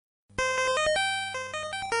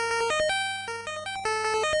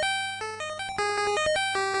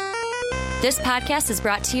This podcast is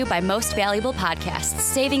brought to you by Most Valuable Podcasts,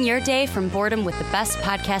 saving your day from boredom with the best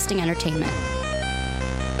podcasting entertainment.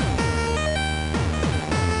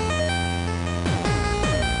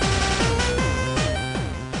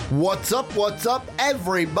 What's up,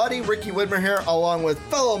 everybody? Ricky Widmer here, along with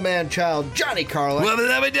fellow man-child Johnny Carlin.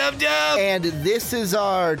 And this is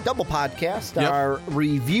our double podcast, our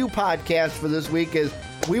review podcast for this week. Is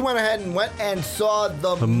we went ahead and saw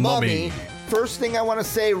The Mummy. First thing I want to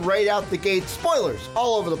say right out the gate, spoilers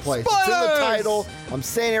all over the place. Spoilers! It's in the title. I'm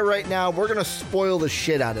saying it right now. We're going to spoil the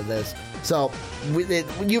shit out of this. So,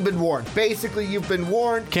 you've been warned. Basically, you've been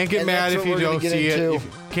warned. Can't get mad if you don't see it.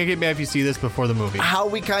 Can't get mad if you see this before the movie. How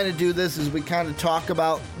we kind of do this is we kind of talk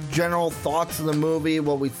about general thoughts of the movie,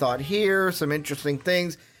 what we thought here, some interesting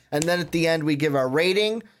things, and then at the end we give our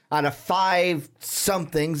rating out of 5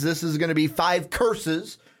 somethings. This is going to be 5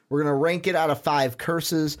 curses. We're going to rank it out of 5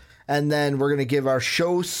 curses, and then we're going to give our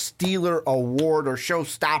Show Stealer Award or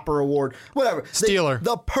Showstopper Award, whatever. Stealer.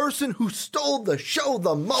 The person who stole the show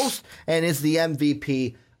the most and is the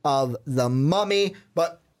MVP of The Mummy.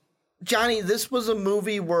 But Johnny, this was a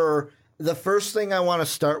movie where the first thing I want to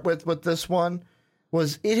start with this one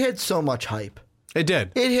was it had so much hype. It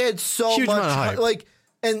did. It had so Huge much amount of hype. Like,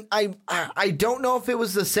 and I don't know if it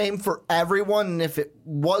was the same for everyone, and if it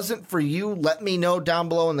wasn't for you, let me know down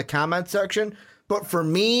below in the comment section. But for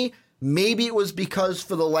me, maybe it was because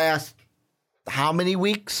for the last how many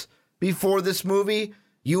weeks before this movie,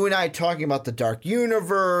 you and I talking about the Dark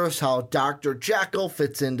Universe, how Dr. Jekyll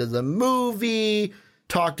fits into the movie.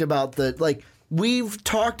 Talked about we've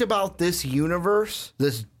talked about this universe,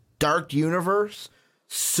 this dark universe,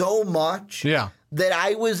 so much that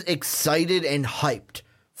I was excited and hyped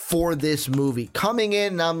for this movie. Coming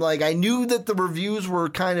in, and I'm like, I knew that the reviews were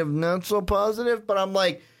kind of not so positive, but I'm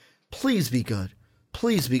like, please be good.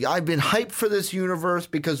 Please be. I've been hyped for this universe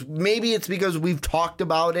because maybe it's because we've talked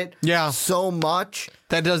about it so much.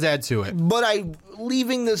 That does add to it. But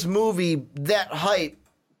leaving this movie, that hype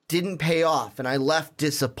didn't pay off, and I left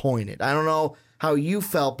disappointed. I don't know how you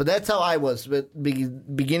felt, but that's how I was at the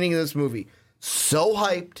beginning of this movie. So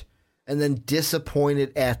hyped, and then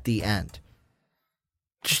disappointed at the end.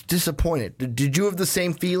 Just disappointed. Did you have the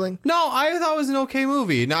same feeling? No, I thought it was an okay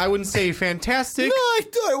movie. Now, I wouldn't say fantastic. No, I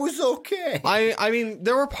thought it was okay. I mean,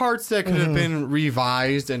 there were parts that could have been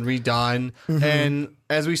revised and redone, and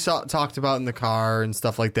as we talked about in the car and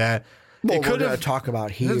stuff like that, well, we're going to talk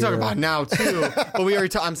about here. We're going to talk about now, too. But we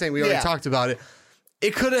already I'm saying we already talked about it.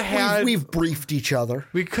 It could have had... We've briefed each other.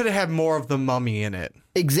 We could have had more of the Mummy in it.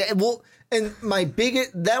 Exactly. Well, and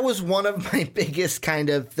that was one of my biggest kind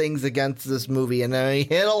of things against this movie, and I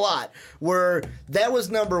hit a lot, where that was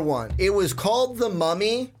number one. It was called The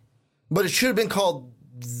Mummy, but it should have been called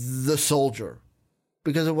The Soldier,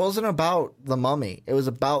 because it wasn't about the mummy. It was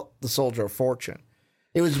about the Soldier of Fortune.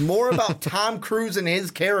 It was more about Tom Cruise and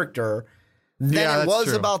his character than it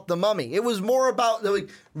was about the mummy. It was more about,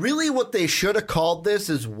 really what they should have called this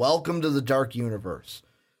is Welcome to the Dark Universe,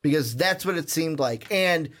 because that's what it seemed like.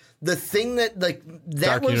 And the thing that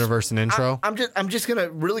Dark Universe and intro. I'm just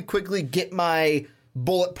gonna really quickly get my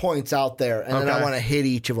bullet points out there, and then I want to hit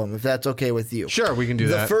each of them, if that's okay with you. Sure, we can do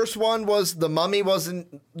that. The first one was the mummy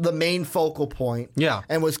wasn't the main focal point. Yeah,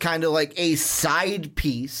 and was kind of like a side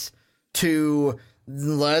piece to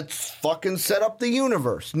let's fucking set up the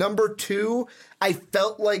universe. Number 2, I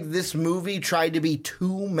felt like this movie tried to be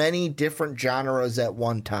too many different genres at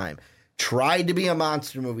one time. Tried to be a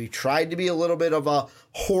monster movie, tried to be a little bit of a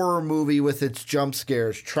horror movie with its jump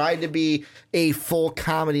scares, tried to be a full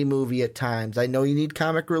comedy movie at times. I know you need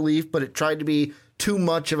comic relief, but it tried to be too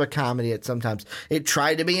much of a comedy at sometimes. It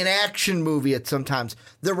tried to be an action movie at sometimes.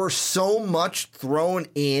 There were so much thrown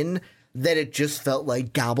in that it just felt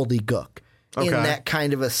like gobbledygook in that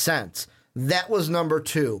kind of a sense. That was number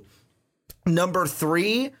 2. Number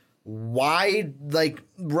 3, why,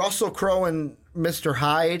 Russell Crowe and Mr.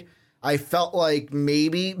 Hyde, I felt like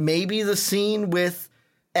maybe the scene with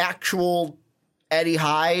actual Eddie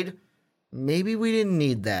Hyde, maybe we didn't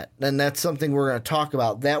need that. And that's something we're going to talk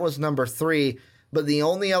about. That was number 3. But the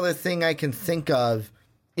only other thing I can think of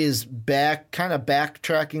is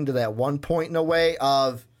backtracking to that one point in a way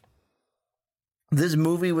of this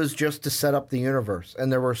movie was just to set up the universe.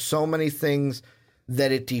 And there were so many things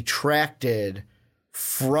that it detracted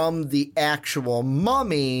from the actual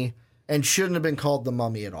mummy and shouldn't have been called The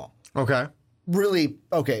Mummy at all. Okay. Really,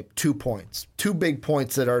 2 points. 2 big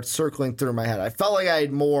points that are circling through my head. I felt like I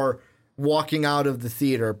had more walking out of the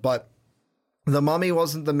theater, but The Mummy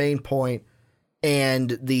wasn't the main point.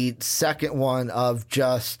 And the second one of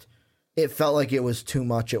just, it felt like it was too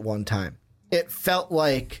much at one time. It felt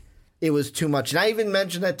like it was too much. And I even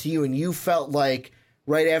mentioned that to you, and you felt like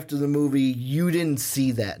right after the movie, you didn't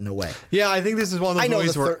see that in a way. Yeah, I think this is one of those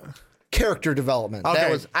movies where... Character development. Okay,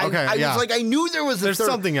 That was I was like, I knew there's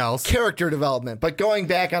something else. Character development. But going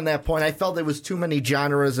back on that point, I felt there was too many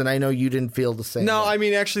genres, and I know you didn't feel the same. No, way. I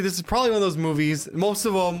mean, actually, this is probably one of those movies. Most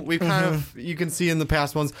of them, we kind of, you can see in the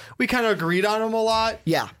past ones, we kind of agreed on them a lot.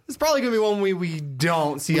 Yeah. It's probably going to be one we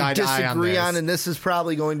don't see eye to eye on disagree this. on, and this is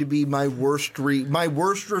probably going to be my worst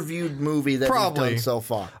reviewed movie that we've done so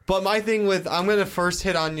far. But my thing with, I'm going to first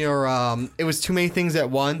hit on your, it was too many things at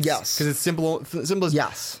once. Yes. Because it's simple as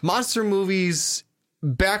Yes. monster movies,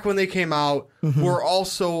 back when they came out, were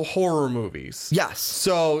also horror movies. Yes.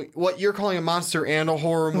 So what you're calling a monster and a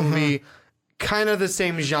horror movie, kind of the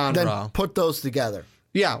same genre. Then put those together.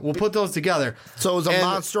 Yeah, we'll put those together. So it was a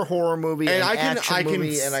monster horror movie, an action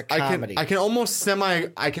movie, and a comedy. I can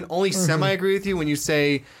only semi agree with you when you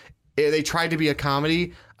say they tried to be a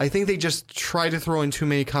comedy. I think they just tried to throw in too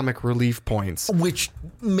many comic relief points. Which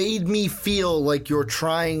made me feel like you're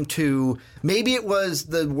trying to... Maybe it was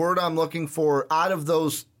the word I'm looking for. Out of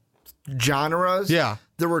those genres,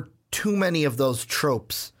 there were too many of those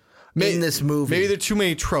tropes in this movie. Maybe there are too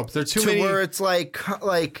many tropes. There are too many... where it's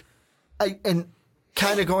and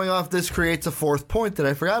kind of going off, this creates a fourth point that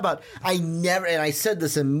I forgot about. And I said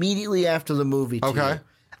this immediately after the movie to you.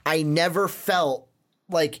 I never felt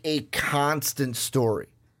like a constant story.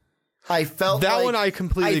 I felt that like, one I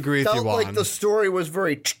completely agree with you on. I felt like the story was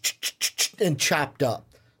very and chopped up.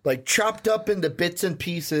 Like chopped up into bits and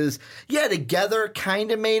pieces. Yeah, together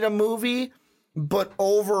kind of made a movie, but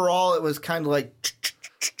overall it was kind of like...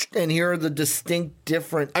 And here are the distinct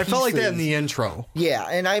different pieces. I felt like that in the intro. Yeah,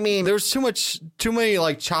 and I mean... There was too many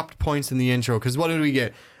like chopped points in the intro, because what did we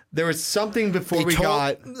get? There was something before we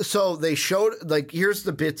got... So they showed, like, here's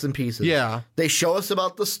the bits and pieces. Yeah. They show us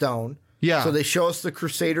about the stone. Yeah. So they show us the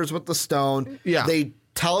Crusaders with the stone. Yeah. They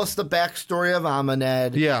tell us the backstory of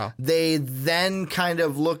Amuned. Yeah. They then kind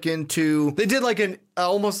of look into... They did like an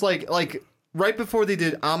almost like right before they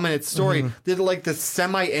did Amuned's story, they did like the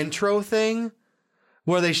semi-intro thing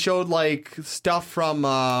where they showed like stuff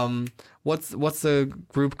from what's the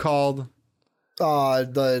group called?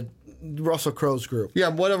 The Russell Crowe's group. Yeah,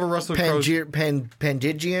 whatever Russell Crowe's...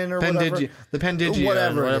 Pandigian or whatever? The Pandigian,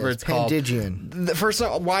 whatever it's called. Pandigian. First,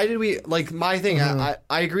 why did we... Like, my thing, I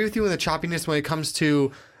agree with you in the choppiness when it comes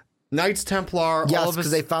to Knights Templar. Yes, because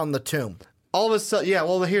they found the tomb. All of a sudden... Yeah,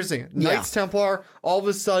 well, here's the thing. Knights Templar, all of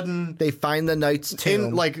a sudden... They find the Knights tomb.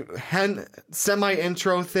 In, like,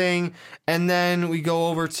 semi-intro thing, and then we go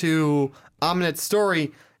over to Amuned's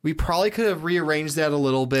story... We probably could have rearranged that a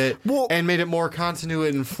little bit and made it more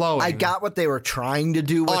continuity and flowing. I got what they were trying to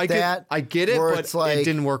do with that. I get it, but it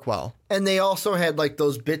didn't work well. And they also had like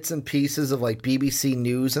those bits and pieces of like BBC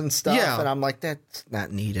News and stuff. Yeah. And I'm like, that's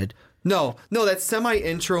not needed. No, that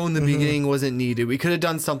semi-intro in the beginning wasn't needed. We could have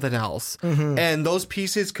done something else. And those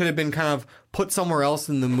pieces could have been kind of put somewhere else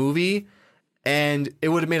in the movie, and it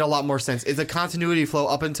would have made a lot more sense. It's a continuity flow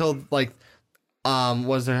up until like...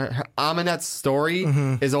 was there Amuned's story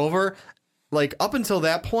is over, like up until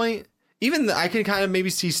that point, even I can kind of maybe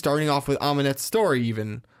see starting off with Amuned's story,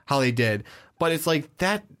 even how they did, but it's like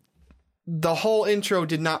that the whole intro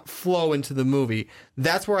did not flow into the movie.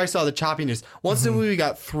 That's where I saw the choppiness. Once the movie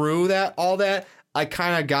got through all that, I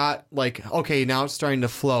kind of got like, okay, now it's starting to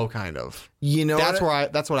flow kind of. You know, that's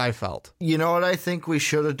what I felt. You know what I think we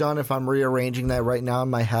should have done if I'm rearranging that right now in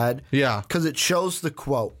my head? Yeah. Because it shows the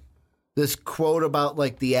quote. This quote about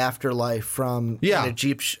like the afterlife from an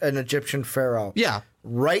Egyptian pharaoh. Yeah.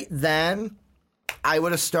 Right then, I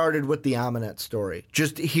would have started with the Amuned story.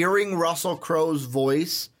 Just hearing Russell Crowe's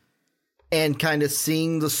voice and kind of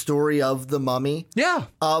seeing the story of the mummy. Yeah.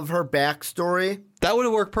 Of her backstory. That would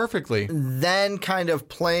have worked perfectly. Then kind of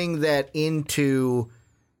playing that into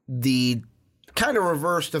the kind of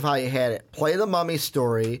reversed of how you had it. Play the mummy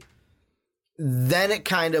story. Then it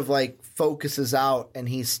kind of like focuses out and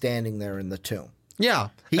he's standing there in the tomb. Yeah.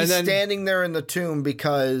 He's standing there in the tomb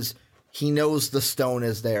because he knows the stone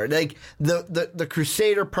is there. Like the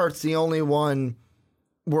Crusader part's the only one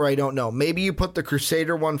where I don't know. Maybe you put the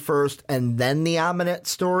Crusader one first and then the Amuned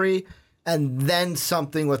story and then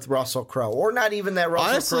something with Russell Crowe. Or not even that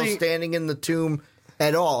Russell Crowe standing in the tomb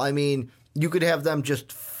at all. I mean, you could have them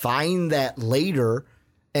just find that later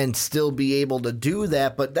and still be able to do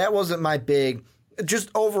that, but that wasn't my big... Just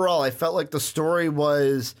overall, I felt like the story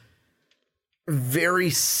was very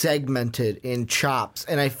segmented in chops,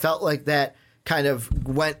 and I felt like that kind of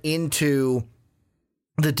went into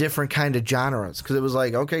the different kind of genres, because it was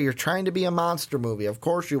like, okay, you're trying to be a monster movie. Of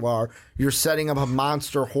course you are. You're setting up a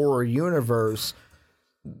monster horror universe.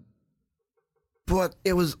 but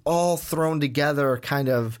it was all thrown together kind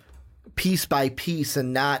of piece by piece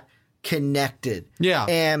and not connected. Yeah.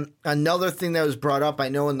 And another thing that was brought up, I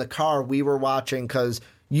know in the car we were watching, because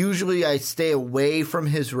usually I stay away from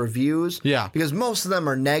his reviews. Yeah. Because most of them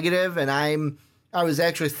are negative, and I was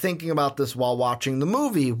actually thinking about this while watching the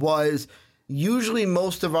movie, was usually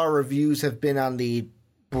most of our reviews have been on the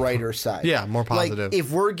brighter side. Yeah, more positive. Like, if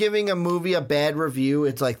we're giving a movie a bad review,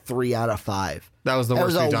 it's like 3 out of 5. That was the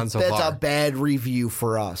worst we've done so far. That's a bad review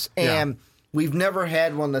for us. And we've never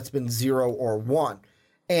had one that's been 0 or 1.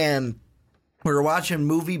 And we were watching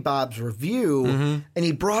Movie Bob's review, and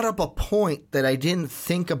he brought up a point that I didn't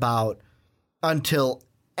think about until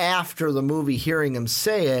after the movie, hearing him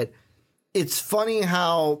say it. It's funny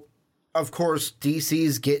how, of course,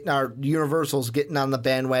 Universal's getting on the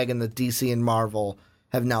bandwagon that DC and Marvel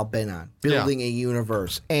have now been on, building a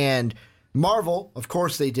universe. And Marvel, of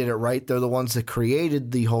course, they did it right. They're the ones that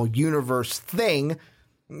created the whole universe thing.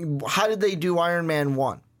 How did they do Iron Man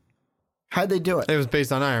 1? How'd they do it? It was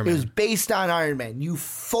based on Iron Man. It was based on Iron Man. You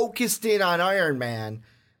focused in on Iron Man,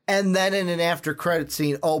 and then in an after credit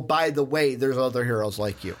scene, oh, by the way, there's other heroes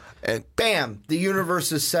like you. And bam, the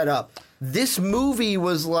universe is set up. This movie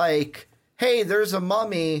was like, hey, there's a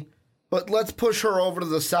mummy, but let's push her over to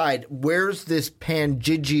the side. Where's this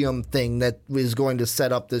Pangigium thing that is going to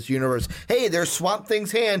set up this universe? Hey, there's Swamp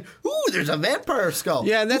Thing's hand. Ooh, there's a vampire skull.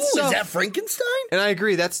 Yeah, and that's Ooh, stuff, is that Frankenstein? And I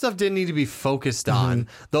agree, that stuff didn't need to be focused on.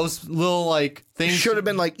 Those little like things Should have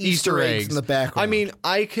been like Easter eggs in the background. I mean,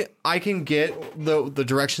 I can get the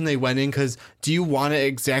direction they went in, because do you want to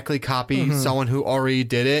exactly copy someone who already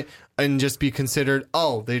did it and just be considered,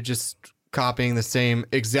 oh, they're just copying the same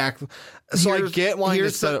exact. So I get wanting to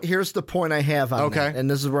set up. Here's the point I have on that, and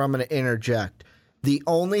this is where I'm going to interject. The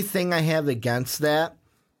only thing I have against that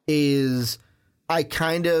is I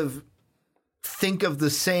kind of think of the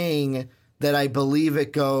saying that I believe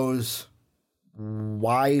it goes,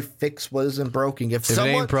 why fix what isn't broken? If it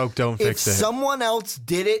ain't broke, don't fix it. If someone else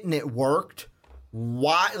did it and it worked,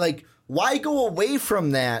 why go away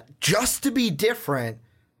from that just to be different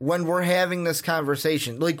when we're having this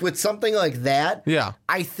conversation? Like with something like that,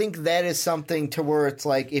 I think that is something to where it's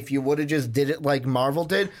like, if you would have just did it like Marvel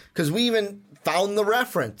did, because we even found the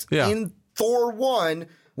reference in Thor 1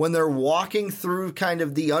 when they're walking through kind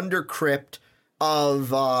of the undercrypt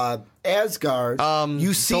of Asgard.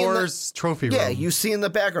 You see Thor's trophy room. Yeah, you see in the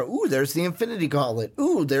background, ooh, there's the Infinity Gauntlet.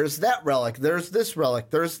 Ooh, there's that relic. There's this relic.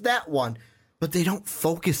 There's that one. But they don't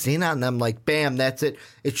focus in on them like, bam, that's it.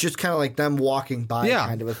 It's just kind of like them walking by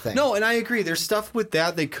kind of a thing. No, and I agree. There's stuff with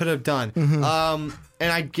that they could have done.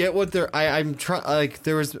 And I get what they're. I'm trying. Like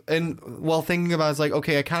there was, and while thinking about it, it's like,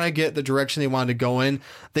 okay, I kind of get the direction they wanted to go in.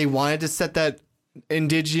 They wanted to set that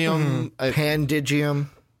Indigium, Pandigium.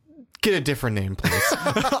 Get a different name, please.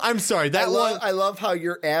 I'm sorry. I love how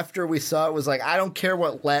after we saw it was like, I don't care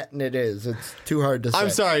what Latin it is. It's too hard to say. I'm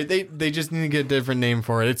sorry. They just need to get a different name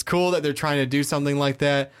for it. It's cool that they're trying to do something like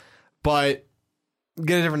that, but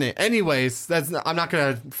get a different name. Anyways, I'm not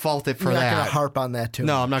going to fault it for that. You're not going to harp on that too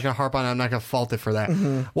No, much. I'm not going to harp on it. I'm not going to fault it for that.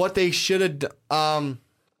 What they should have done.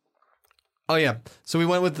 Oh yeah, so we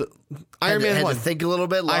went with Iron Man 1. To think a little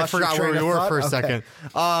bit. I forgot where we were for a second.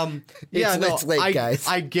 It's late, guys.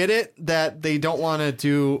 I get it that they don't want to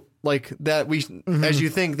do like that. As you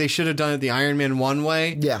think, they should have done it the Iron Man 1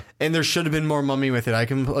 way. Yeah, and there should have been more mummy with it. I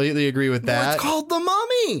completely agree with that. Well, it's called the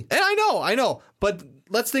Mummy, and I know, but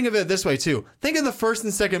let's think of it this way too. Think of the first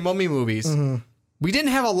and second Mummy movies. We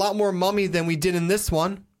didn't have a lot more mummy than we did in this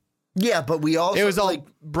one. Yeah, but we also... It was all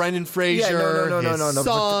Brendan Fraser, his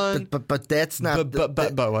son. But that's not...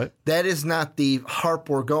 But what? That is not the harp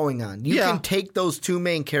we're going on. You can take those two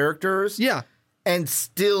main characters and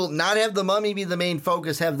still not have the mummy be the main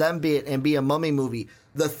focus, have them be it, and be a mummy movie.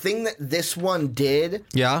 The thing that this one did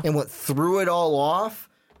and what threw it all off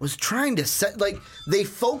was trying to set... Like, they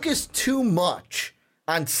focused too much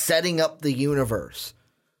on setting up the universe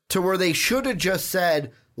to where they should have just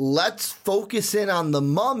said... Let's focus in on the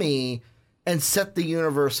mummy and set the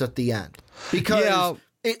universe at the end. Because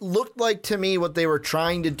it looked like to me what they were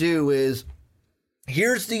trying to do is,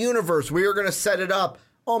 here's the universe. We are going to set it up.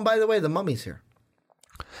 Oh, and by the way, the mummy's here.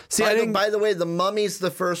 See, by the way, the mummy's the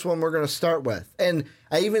first one we're going to start with. And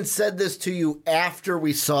I even said this to you after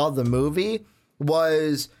we saw the movie,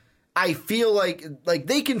 was I feel like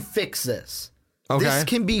they can fix this. Okay. This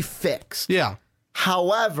can be fixed. Yeah.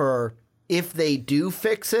 However... If they do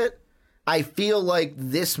fix it, I feel like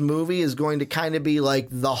this movie is going to kind of be like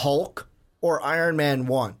The Hulk or Iron Man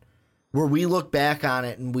 1, where we look back on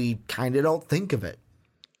it and we kind of don't think of it.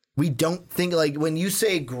 We don't think, like, when you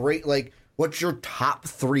say great, like, what's your top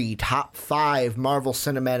 3, top 5 Marvel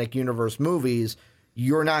Cinematic Universe movies,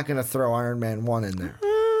 you're not going to throw Iron Man 1 in there.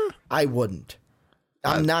 I wouldn't.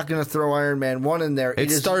 I'm not going to throw Iron Man 1 in there. It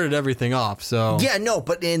started everything off, so... Yeah, no,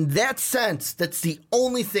 but in that sense, that's the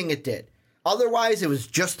only thing it did. Otherwise, it was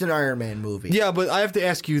just an Iron Man movie. Yeah, but I have to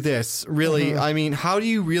ask you this, really. I mean, how do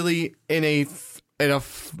you really, in a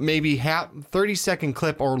maybe 30-second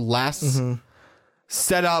clip or less,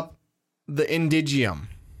 set up the Indigium?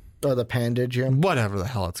 Or the Pandigium? Whatever the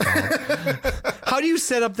hell it's called. How do you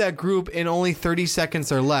set up that group in only 30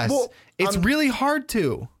 seconds or less? Well, it's really hard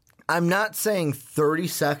to. I'm not saying 30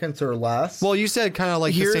 seconds or less. Well, you said kind of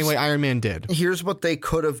like the same way Iron Man did. Here's what they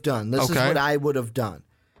could have done. This is what I would have done.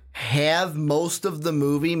 Have most of the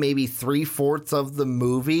movie, maybe 3/4 of the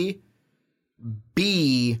movie,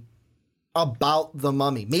 be about the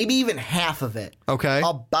Mummy. Maybe even half of it. Okay.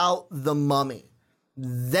 About the Mummy.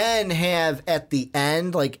 Then have at the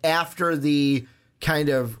end, like after the kind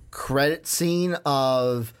of credit scene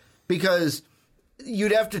of... Because...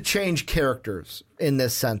 You'd have to change characters in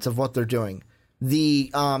this sense of what they're doing.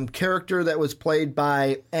 The character that was played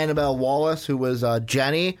by Annabelle Wallace, who was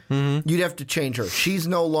Jenny, you'd have to change her. She's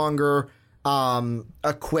no longer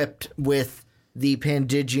equipped with the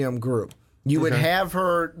Pandigium group. You would have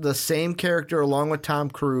her, the same character, along with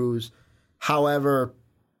Tom Cruise. However,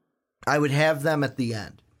 I would have them at the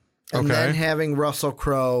end. And then having Russell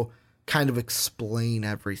Crowe kind of explain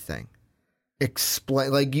everything.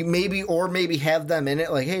 Explain, like you maybe have them in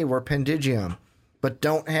it, like, hey, we're Pandigium, but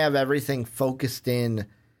don't have everything focused in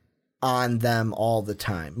on them all the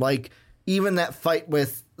time. Like even that fight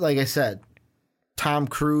with, like I said, Tom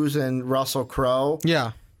Cruise and Russell Crowe.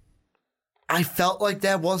 Yeah, I felt like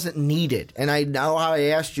that wasn't needed, and I know how I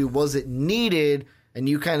asked you, was it needed? And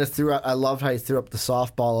you kind of threw out. I loved how you threw up the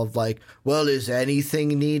softball of like, well, is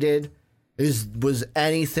anything needed? Was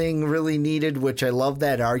anything really needed? Which I love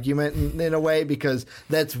that argument in a way, because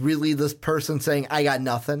that's really this person saying, I got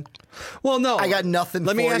nothing. Well, no. I got nothing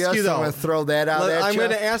Let for me ask you, so though. I'm going to throw that out at I'm you. going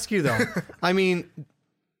to ask you, though. I mean,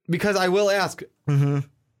 because I will ask,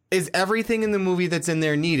 is everything in the movie that's in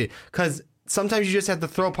there needed? Because sometimes you just have to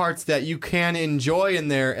throw parts that you can enjoy in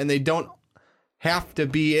there, and they don't have to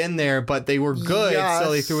be in there, but they were good,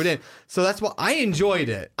 so they threw it in. So that's why I enjoyed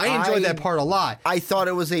it. I enjoyed that part a lot. I thought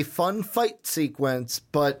it was a fun fight sequence,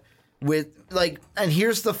 but with like, and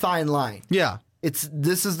here's the fine line. Yeah.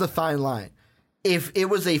 This is the fine line. If it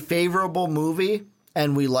was a favorable movie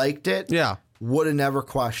and we liked it, would have never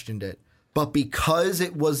questioned it. But because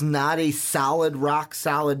it was not a solid, rock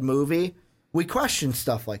solid movie, we question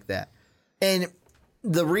stuff like that. And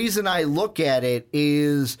the reason I look at it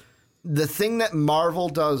is the thing that Marvel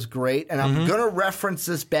does great, and I'm going to reference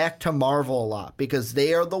this back to Marvel a lot because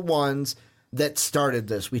they are the ones that started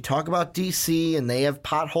this. We talk about DC and they have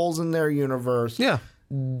potholes in their universe. Yeah.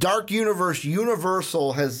 Dark Universe,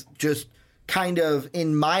 Universal has just kind of,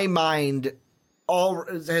 in my mind,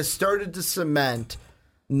 has started to cement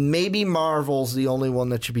maybe Marvel's the only one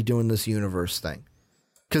that should be doing this universe thing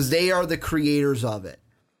because they are the creators of it.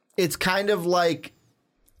 It's kind of like,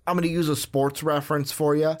 I'm going to use a sports reference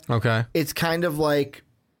for you. Okay. It's kind of like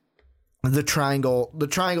the triangle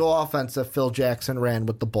offense that Phil Jackson ran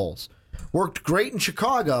with the Bulls. Worked great in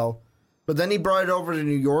Chicago, but then he brought it over to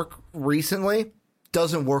New York recently.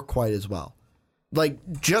 Doesn't work quite as well. Like,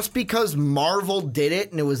 just because Marvel did it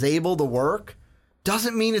and it was able to work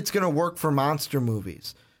doesn't mean it's going to work for monster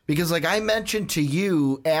movies. Because like I mentioned to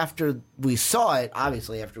you after we saw it,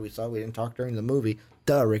 obviously after we saw it, we didn't talk during the movie.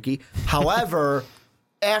 Duh, Ricky. However...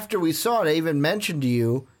 After we saw it, I even mentioned to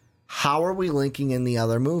you, how are we linking in the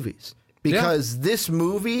other movies? Because this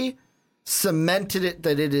movie cemented it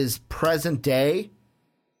that it is present day.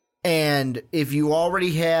 And if you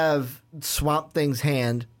already have Swamp Thing's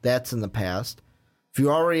hand, that's in the past. If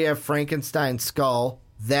you already have Frankenstein's skull,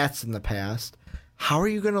 that's in the past. How are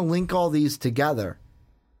you going to link all these together?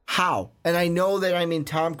 How? And I know that,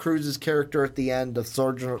 Tom Cruise's character at the end, the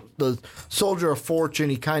Soldier of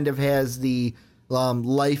Fortune, he kind of has the...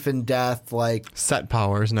 life and death, like set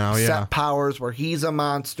powers now, set powers where he's a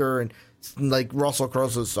monster, and like Russell Crowe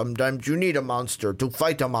says, sometimes you need a monster to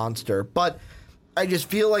fight a monster. But I just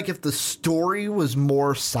feel like if the story was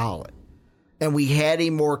more solid and we had a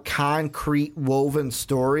more concrete woven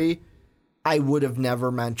story, I would have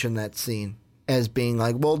never mentioned that scene as being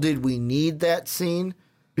like, well, did we need that scene?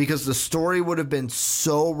 Because the story would have been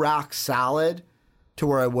so rock solid to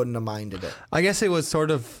where I wouldn't have minded it. I guess it was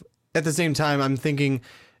sort of... At the same time, I'm thinking,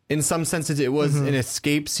 in some senses, it was an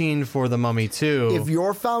escape scene for the Mummy, too. If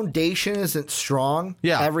your foundation isn't strong,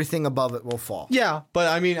 everything above it will fall. Yeah, but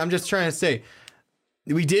I'm just trying to say,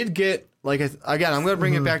 we did get again, I'm going to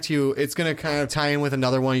bring it back to you. It's going to kind of tie in with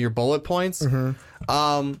another one of your bullet points.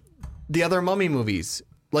 The other Mummy movies,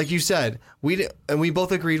 like you said, we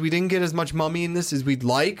both agreed we didn't get as much Mummy in this as we'd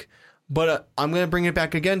like. But I'm going to bring it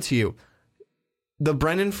back again to you. The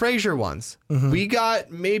Brendan Fraser ones, we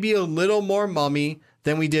got maybe a little more Mummy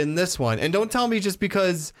than we did in this one. And don't tell me just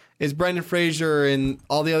because it's Brendan Fraser and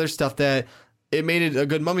all the other stuff that it made it a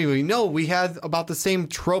good Mummy movie. No, we had about the same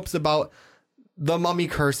tropes about the mummy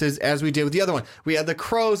curses as we did with the other one. We had the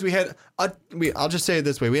crows. I'll just say it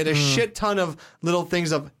this way. We had a shit ton of little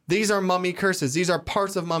things of these are mummy curses. These are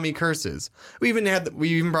parts of mummy curses. We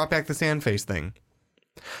even brought back the sand face thing.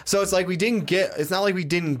 So it's like it's not like we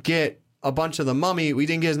didn't get a bunch of the Mummy. We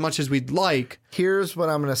didn't get as much as we'd like. Here's what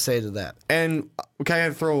I'm going to say to that. And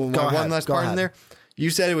can I throw one last part in there? You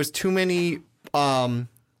said it was too many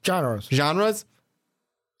genres.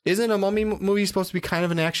 Isn't a Mummy movie supposed to be kind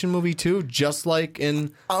of an action movie too? Just like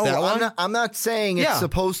in that one? I'm not saying it's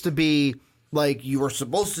supposed to be like you were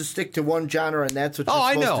supposed to stick to one genre and that's what you're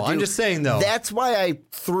supposed to do. Oh, I know. I'm just saying though. That's why I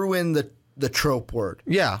threw in the trope word.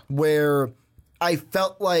 Yeah. Where I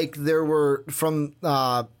felt like there were, from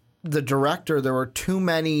the director, there were too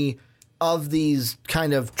many of these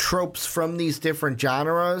kind of tropes from these different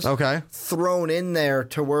genres thrown in there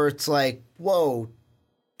to where it's like, whoa.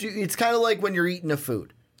 It's kind of like when you're eating a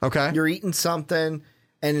food. Okay. You're eating something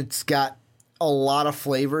and it's got a lot of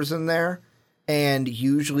flavors in there. And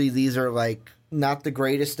usually these are like not the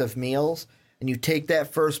greatest of meals. And you take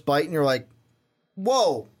that first bite and you're like,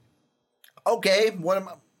 whoa, okay, what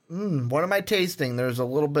am I tasting? There's a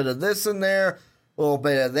little bit of this in there, a little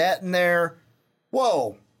bit of that in there.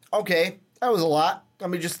 Whoa, okay, that was a lot. Let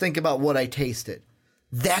me just think about what I tasted.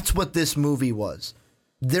 That's what this movie was.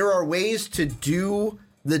 There are ways to do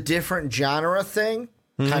the different genre thing,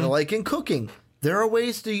 kind of like in cooking. There are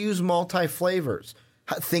ways to use multi-flavors.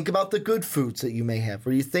 Think about the good foods that you may have,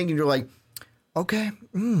 where you think and you're like, okay,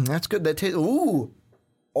 that's good. That tastes,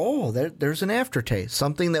 there's an aftertaste,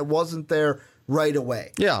 something that wasn't there right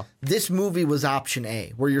away. Yeah. This movie was option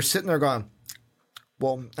A, where you're sitting there going,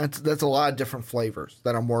 well, that's a lot of different flavors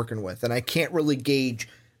that I'm working with, and I can't really gauge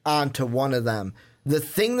onto one of them. The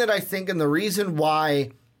thing that I think, and the reason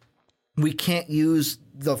why we can't use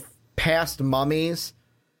the past mummies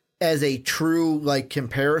as a true like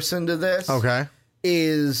comparison to this,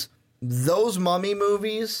 is those mummy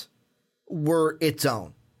movies were its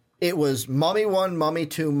own. It was Mummy 1, Mummy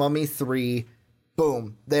 2, Mummy 3,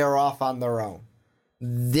 boom, they are off on their own.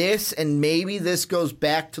 This, and maybe this goes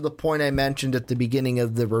back to the point I mentioned at the beginning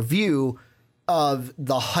of the review of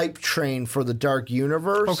the hype train for the Dark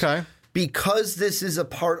Universe. Okay. Because this is a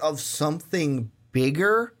part of something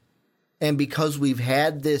bigger, and because we've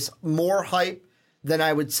had this more hype than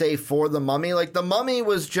I would say for the Mummy. Like, the Mummy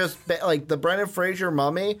was just, like, the Brendan Fraser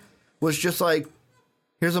Mummy was just like,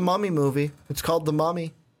 here's a Mummy movie. It's called The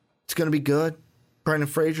Mummy. It's going to be good. Brendan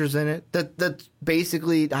Fraser's in it. That's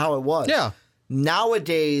basically how it was. Yeah.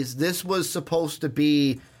 Nowadays, this was supposed to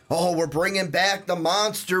be, we're bringing back the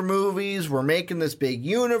monster movies. We're making this big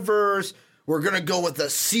universe. We're going to go with a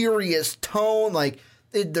serious tone. Like,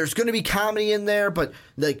 there's going to be comedy in there, but,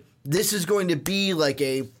 like, this is going to be, like,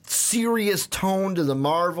 a serious tone to the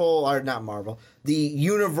the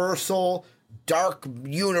Universal Dark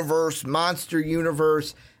Universe, Monster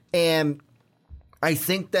Universe. And I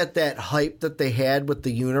think that hype that they had with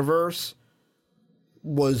the universe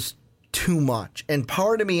was too much. And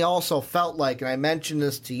part of me also felt like, and I mentioned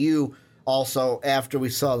this to you also after we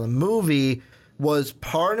saw the movie, was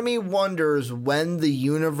part of me wonders when the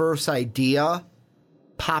universe idea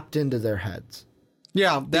popped into their heads.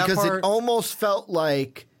 Yeah, because it almost felt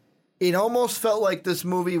like this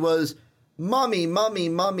movie was mummy.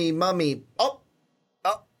 Oh,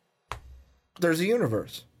 there's a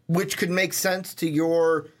universe, which could make sense to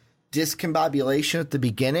your discombobulation at the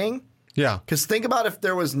beginning. Yeah. Because think about if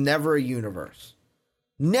there was never a universe.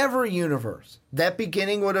 Never a universe. That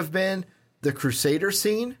beginning would have been the Crusader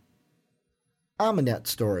scene, Amunet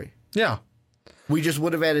story. Yeah. We just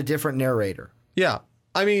would have had a different narrator. Yeah.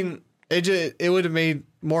 I mean, it would have made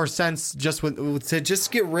more sense to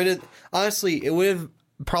just get rid of... Honestly, it would have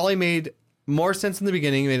probably made more sense in the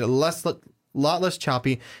beginning, made it a lot less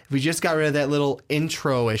choppy if we just got rid of that little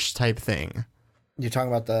intro-ish type thing. You're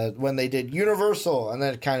talking about when they did Universal and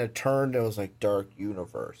then it kind of turned, it was like Dark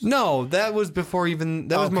Universe. No, that was before even,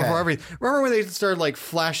 was before everything. Remember when they started like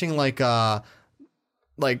flashing like I'm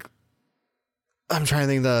trying to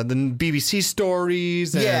think the BBC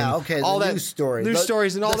stories and all that news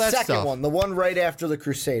stories and all that stuff. The second one, the one right after the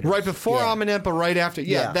Crusaders. Right before Amunet, but right after.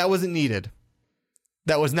 Yeah, that wasn't needed.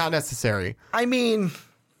 That was not necessary. I mean,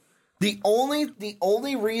 The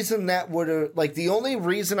only reason that would have, like, the only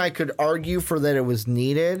reason I could argue for that it was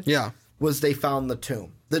needed was they found the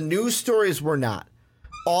tomb. The news stories were not.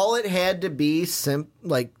 All it had to be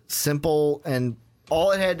simple, and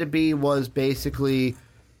all it had to be was basically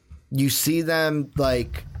you see them,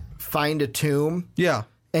 like, find a tomb. Yeah.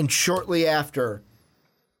 And shortly after,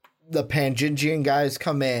 the Pangingian guys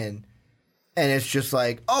come in, and it's just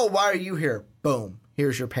like, oh, why are you here? Boom.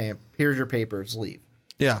 Here's your papers. Leave.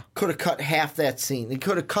 Yeah. Could have cut half that scene. He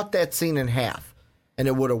could have cut that scene in half, and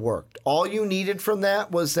it would have worked. All you needed from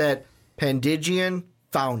that was that Pandigian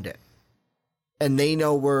found it, and they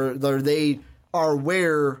know where the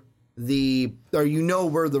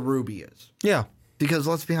ruby is. Yeah. Because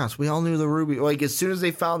let's be honest, we all knew the ruby. Like, as soon as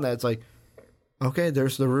they found that, it's like, okay,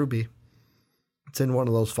 there's the ruby. It's in one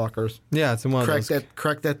of those fuckers. Yeah, it's in one of those.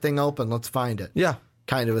 Crack that thing open. Let's find it. Yeah.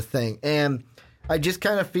 Kind of a thing. And I just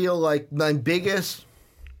kind of feel like my biggest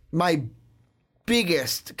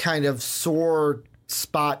kind of sore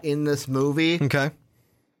spot in this movie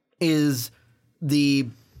is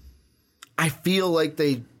I feel like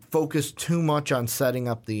they focus too much on setting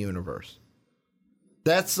up the universe.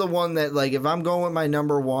 That's the one that, like, if I'm going with my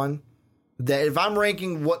number one, that if I'm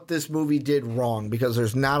ranking what this movie did wrong, because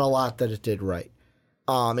there's not a lot that it did right,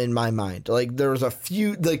 in my mind. Like, there's a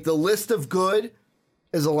few, like, the list of good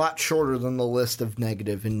is a lot shorter than the list of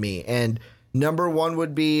negative in me. And number one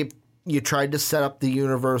would be you tried to set up the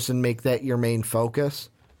universe and make that your main focus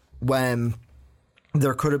when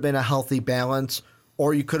there could have been a healthy balance,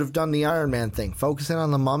 or you could have done the Iron Man thing, focusing on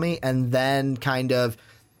the mummy and then kind of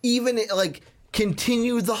even, like,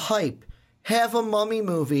 continue the hype, have a mummy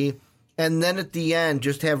movie, and then at the end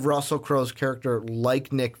just have Russell Crowe's character,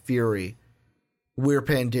 like Nick Fury, we're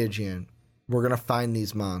Pandigian, we're gonna find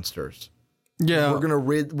these monsters, we're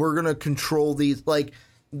gonna control these. Like,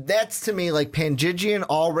 that's to me, like, Pandigian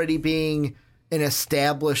already being an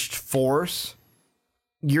established force,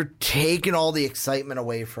 you're taking all the excitement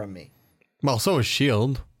away from me. Well, so is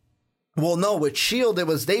S.H.I.E.L.D. Well, no, with S.H.I.E.L.D. it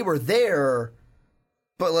was they were there.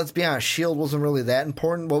 But let's be honest, S.H.I.E.L.D. wasn't really that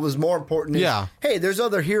important. What was more important is, hey, there's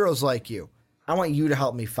other heroes like you. I want you to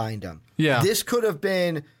help me find them. Yeah. This could have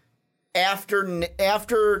been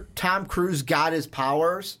after Tom Cruise got his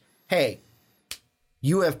powers. Hey,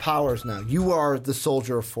 you have powers now. You are the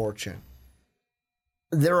Soldier of Fortune.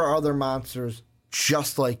 There are other monsters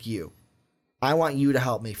just like you. I want you to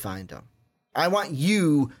help me find them. I want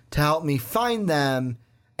you to help me find them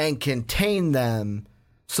and contain them,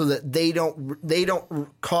 so that they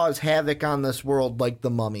don't cause havoc on this world like the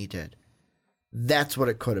Mummy did. That's what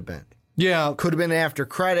it could have been. Yeah. Could have been after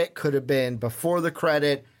credit, could have been before the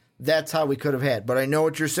credit. That's how we could have had. But I know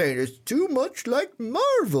what you're saying. It's too much like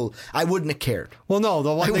Marvel. I wouldn't have cared. Well, no,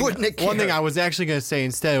 the one thing I was actually going to say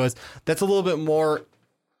instead was that's a little bit more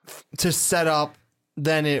to set up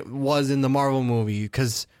than it was in the Marvel movie,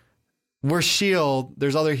 because we're S.H.I.E.L.D.,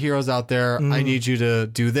 there's other heroes out there. I need you to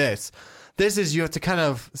do this. This is, you have to kind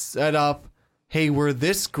of set up, hey, we're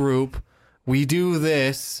this group, we do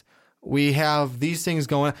this, we have these things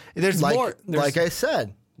going. There's more. Like I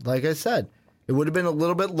said, it would have been a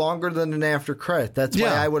little bit longer than an after credit. That's why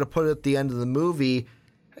I would have put it at the end of the movie.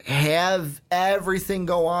 Have everything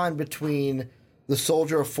go on between the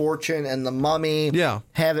Soldier of Fortune and the Mummy. Yeah.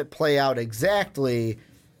 Have it play out exactly.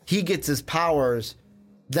 He gets his powers,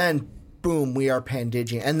 then boom, we are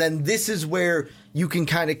Pandigian. And then this is where you can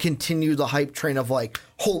kind of continue the hype train of, like,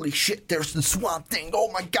 holy shit, there's the Swamp Thing.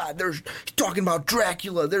 Oh my God, he's talking about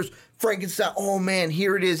Dracula. There's Frankenstein. Oh man,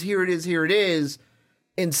 here it is.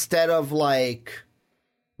 Instead of, like,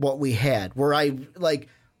 what we had, where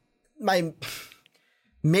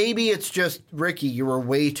maybe it's just, Ricky, you were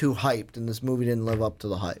way too hyped and this movie didn't live up to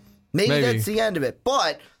the hype. Maybe that's the end of it.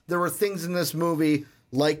 But there were things in this movie,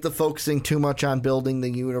 like the focusing too much on building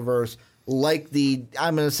the universe, like the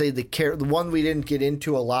one we didn't get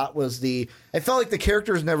into a lot was I felt like the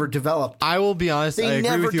characters never developed. I will be honest, I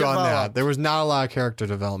agree with you on that. There was not a lot of character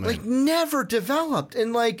development. Like, never developed.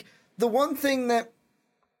 And, like, the one thing that,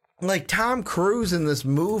 like, Tom Cruise in this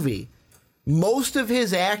movie, most of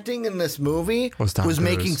his acting in this movie was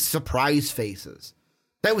making surprise faces.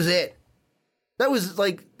 That was it. That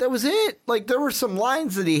was it. Like, there were some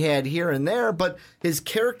lines that he had here and there, but his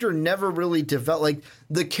character never really developed. Like,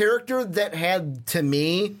 the character that had, to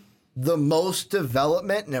me, the most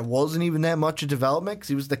development, and it wasn't even that much of development because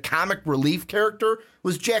he was the comic relief character,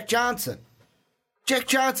 was Jack Johnson. Jack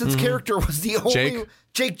Johnson's character was the only...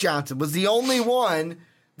 Jake Johnson was the only one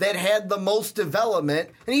that had the most development,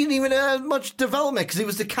 and he didn't even have much development because he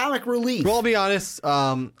was the comic relief. Well, I'll be honest,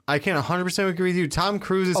 I can't 100% agree with you. Tom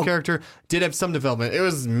Cruise's character did have some development. It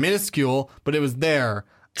was minuscule, but it was there.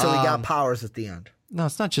 So he got powers at the end. No,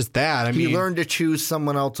 it's not just that. I He mean, learned to choose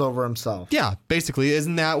someone else over himself. yeah, basically,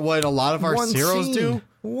 isn't that what a lot of our heroes do?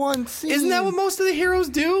 One scene. Isn't that what most of the heroes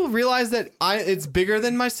do? Realize that it's bigger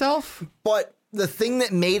than myself? But the thing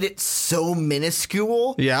that made it so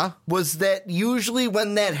minuscule Yeah. was that usually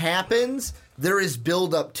when that happens, there is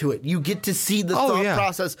build up to it. You get to see the thought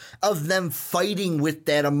process of them fighting with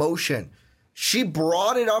that emotion. She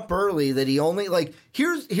brought it up early that he only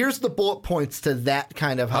here's the bullet points to that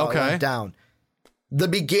kind of how it went down. The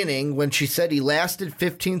beginning, when she said he lasted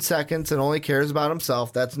 15 seconds and only cares about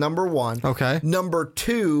himself, that's number one. Okay. Number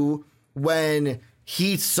two, when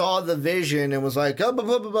he saw the vision and was like,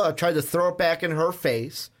 tried to throw it back in her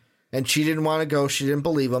face, and she didn't want to go, she didn't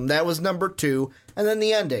believe him. That was number two. And then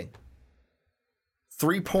the ending.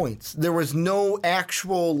 3 points. There was no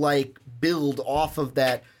actual, build off of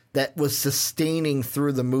that was sustaining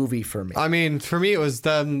through the movie for me. I mean, for me, it was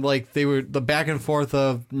them, they were the back and forth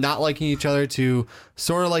of not liking each other to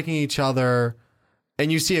sort of liking each other.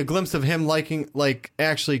 And you see a glimpse of him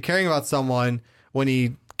actually caring about someone when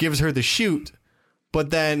he gives her the shoot. But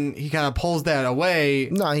then he kind of pulls that away.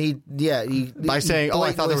 No, by saying, "Oh,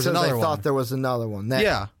 I thought there was another one." I thought there was another one.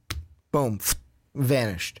 That, boom,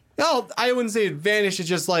 vanished. No, I wouldn't say it vanished. It's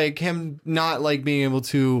just him not being able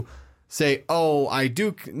to say, "Oh, I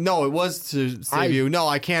do." No, it was to save you. No,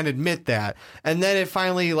 I can't admit that. And then it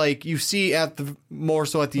finally, you see more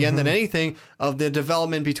so at the end than anything of the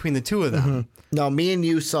development between the two of them. No, me and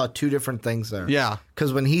you saw two different things there. Yeah,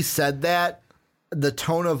 because when he said that, the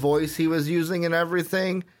tone of voice he was using and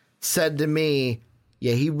everything said to me,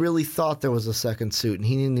 yeah, he really thought there was a second suit, and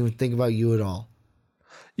he didn't even think about you at all.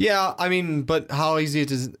 Yeah, I mean, but how easy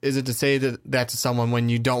is it to say that to someone when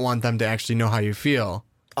you don't want them to actually know how you feel?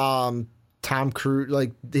 Tom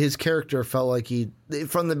Cruise, his character felt like he,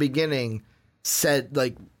 from the beginning, said,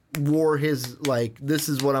 wore his, this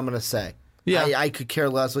is what I'm going to say. Yeah. I could care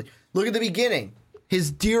less. Look at the beginning.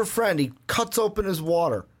 His dear friend, he cuts open his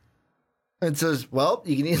water and says, well,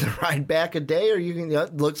 you can either ride back a day or you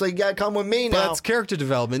can, looks like you got to come with me now. But that's character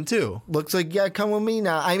development, too. Looks like you got to come with me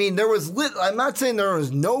now. I mean, I'm not saying there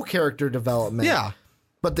was no character development. Yeah.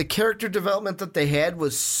 But the character development that they had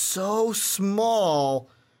was so small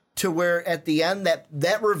to where at the end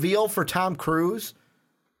that reveal for Tom Cruise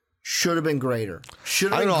should have been greater.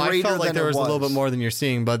 Should have been greater. I felt like there was a little bit more than you're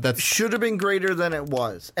seeing, but that should have been greater than it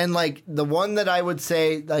was. And the one that I would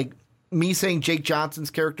say, me saying Jake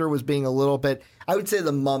Johnson's character was being a little bit, I would say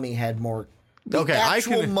the Mummy had more. The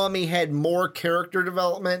actual Mummy had more character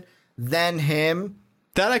development than him.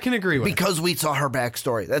 That I can agree with. Because we saw her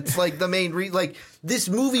backstory. That's the main reason. This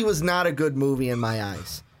movie was not a good movie in my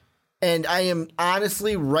eyes. And I am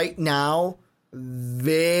honestly right now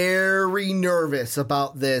very nervous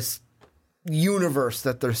about this universe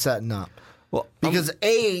that they're setting up. Well, because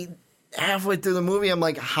halfway through the movie, I'm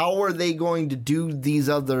like, how are they going to do these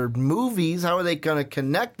other movies? How are they going to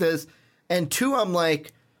connect this? And two, I'm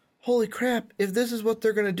like, holy crap, if this is what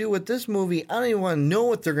they're going to do with this movie, I don't even want to know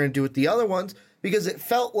what they're going to do with the other ones. Because it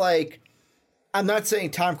felt like, I'm not saying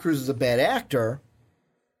Tom Cruise is a bad actor.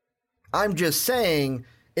 I'm just saying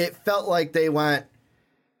it felt like they went,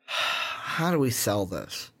 how do we sell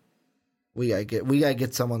this? We gotta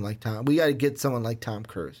get someone like Tom. We gotta get someone like Tom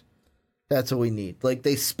Cruise. That's what we need.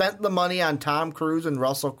 They spent the money on Tom Cruise and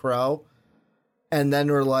Russell Crowe, and then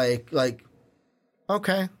we're like,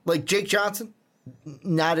 okay, Jake Johnson,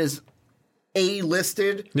 not as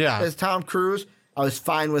A-listed as Tom Cruise. I was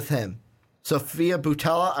fine with him. Sophia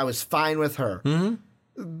Boutella, I was fine with her. Mm-hmm.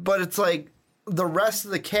 But it's the rest of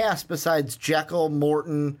the cast besides Jekyll,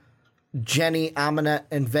 Morton, Jenny, Aminette,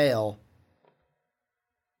 and Vale,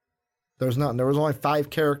 there was nothing. There was only 5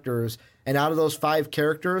 characters, and out of those 5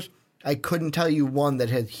 characters, I couldn't tell you one that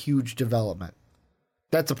had huge development.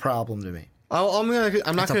 That's a problem to me. I'm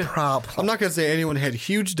not gonna say anyone had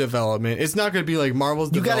huge development. It's not gonna be like Marvel's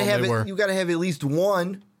development. You gotta have at least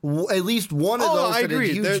one. At least one of those that had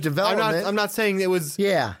huge development. I'm not saying it was.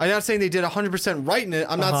 Yeah. I'm not saying they did 100% right in it.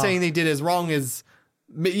 I'm not saying they did as wrong as.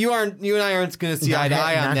 You and I aren't going to see eye to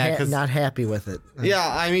eye on that. Not happy with it. Yeah,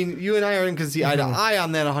 I mean, you and I aren't going to see eye to eye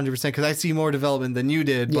on that 100% because I see more development than you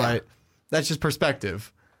did. Yeah. But that's just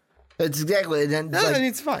perspective. It's exactly. And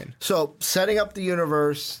it's fine. So setting up the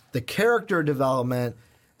universe, the character development,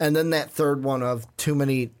 and then that third one of too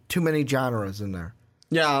many genres in there.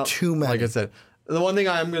 Yeah, too many. Like I said. The one thing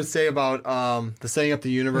I'm going to say about the setting up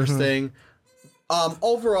the universe thing,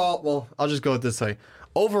 overall, well, I'll just go with this way.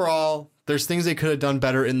 Overall, there's things they could have done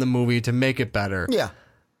better in the movie to make it better. Yeah.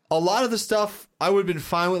 A lot of the stuff, I would have been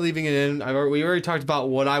fine with leaving it in. We already talked about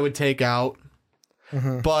what I would take out.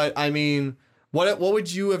 Mm-hmm. But, I mean, What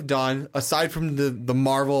would you have done aside from the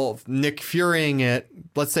Marvel Nick Furying it?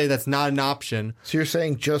 Let's say that's not an option. So you're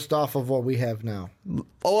saying just off of what we have now?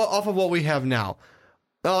 Off of what we have now.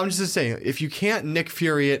 No, I'm just saying, if you can't Nick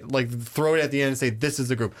Fury it, like throw it at the end and say, this is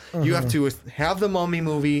the group. You have to have the Mummy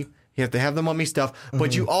movie. You have to have the Mummy stuff.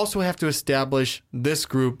 But you also have to establish this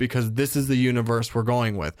group because this is the universe we're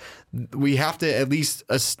going with. We have to at least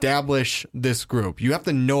establish this group. You have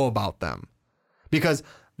to know about them. Because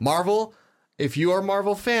Marvel, if you are a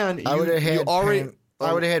Marvel fan, I would have had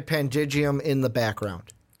had Pandigium in the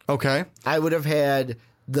background. Okay. I would have had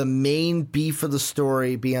the main beef of the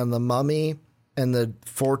story be on the Mummy and the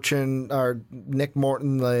Fortune, or Nick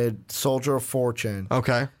Morton, the Soldier of Fortune.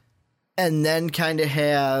 Okay. And then kind of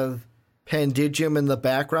have Pandigium in the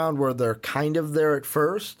background where they're kind of there at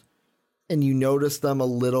first, and you notice them a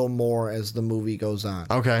little more as the movie goes on.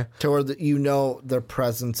 Okay. To where you know their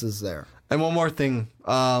presence is there. And one more thing,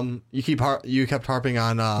 you kept harping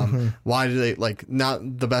on why do they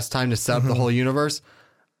not the best time to set up the whole universe.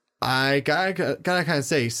 I gotta kind of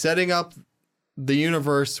say, setting up the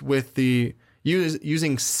universe with the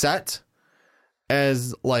using set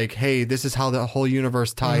as hey, this is how the whole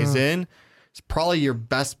universe ties in. It's probably your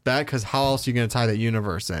best bet because how else are you going to tie that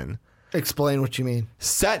universe in? Explain what you mean.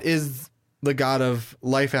 Set is the god of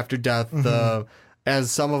life after death.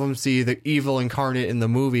 As some of them see, the evil incarnate in the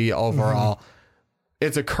movie overall.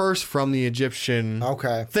 It's a curse from the Egyptian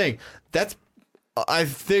thing. I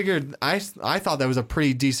figured, I thought that was a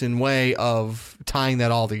pretty decent way of tying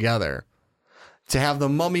that all together. To have the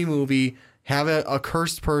Mummy movie have a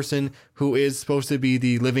cursed person who is supposed to be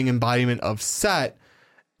the living embodiment of Set,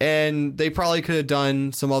 and they probably could have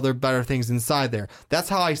done some other better things inside there. That's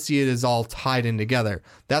how I see it as all tied in together.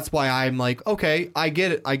 That's why I'm like, okay, I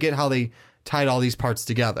get it. I get how they tied all these parts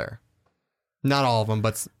together. Not all of them,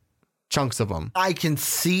 but chunks of them. I can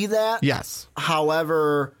see that. Yes.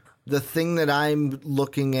 However, the thing that I'm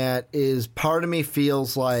looking at is part of me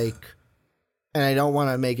feels like, and I don't want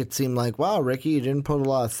to make it seem like, wow, Ricky, you didn't put a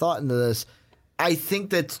lot of thought into this. I think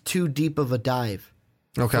that's too deep of a dive.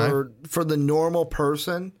 Okay. For the normal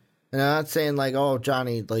person. And I'm not saying oh,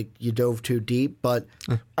 Johnny, you dove too deep, but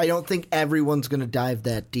I don't think everyone's going to dive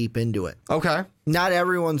that deep into it. Okay. Not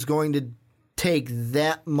everyone's going to take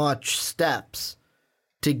that much steps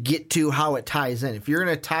to get to how it ties in. If you're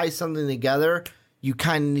going to tie something together, you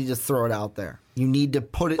kind of need to throw it out there. You need to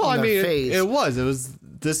put it in their face. It was.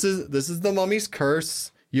 This is the Mummy's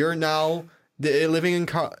curse. You're now the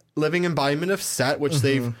living embodiment of Set, which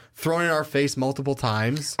they've thrown in our face multiple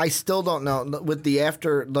times. I still don't know with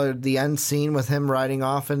the end scene with him riding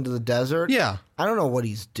off into the desert. Yeah, I don't know what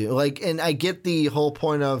he's doing. And I get the whole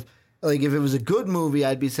point of if it was a good movie,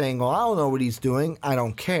 I'd be saying, well, I don't know what he's doing. I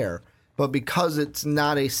don't care. But because it's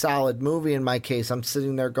not a solid movie in my case, I'm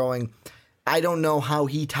sitting there going, I don't know how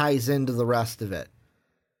he ties into the rest of it.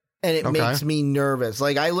 And it makes me nervous.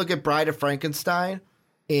 I look at Bride of Frankenstein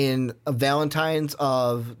in Valentine's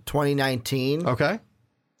of 2019. Okay.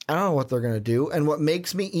 I don't know what they're going to do. And what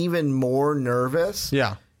makes me even more nervous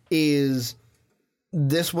is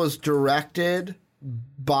this was directed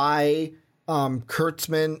by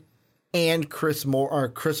Kurtzman and Chris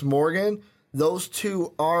Morgan. Those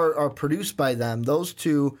two are produced by them. Those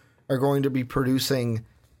two are going to be producing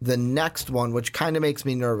the next one, which kind of makes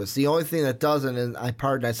me nervous. The only thing that doesn't, and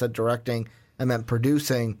I said directing, I meant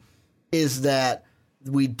producing, is that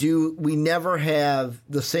we never have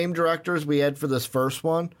the same directors we had for this first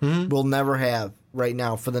one. We'll never have right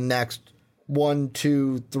now for the next 1,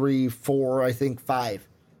 2, 3, 4, I think 5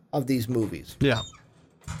 of these movies. Yeah.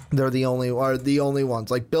 They're the only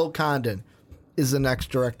ones. Bill Condon is the next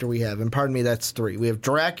director we have. And pardon me, that's 3. We have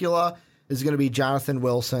Dracula is going to be Jonathan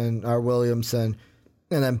Williamson,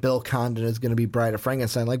 and then Bill Condon is going to be Bride of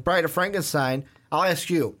Frankenstein. Bride of Frankenstein, I'll ask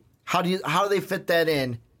you, how do they fit that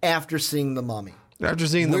in after seeing The Mummy? After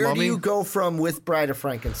seeing The Mummy? Where do you go from with Bride of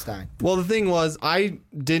Frankenstein? Well, the thing was, I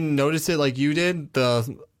didn't notice it like you did,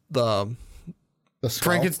 the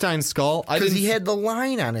Frankenstein skull. Because he had the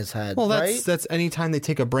line on his head, right? That's any time they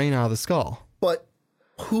take a brain out of the skull. But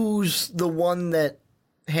who's the one that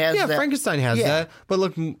has that? Yeah, Frankenstein has that. But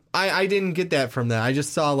look, I didn't get that from that. I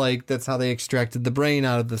just saw that's how they extracted the brain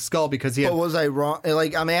out of the skull because he had... But was I wrong?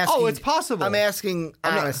 I'm asking... Oh, it's possible. I'm asking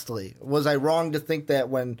honestly. Was I wrong to think that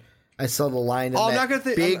when I saw the line in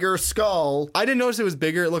that bigger skull... I didn't notice it was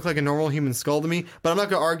bigger. It looked like a normal human skull to me. But I'm not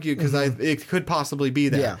going to argue because it could possibly be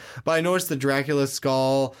that. Yeah. But I noticed the Dracula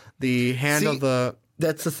skull, the hand of the...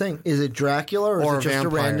 That's the thing. Is it Dracula or is it just a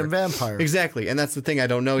random vampire? Exactly. And that's the thing I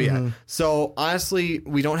don't know yet. So honestly,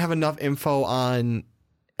 we don't have enough info on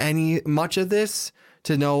much of this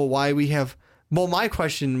to know why we have Well, my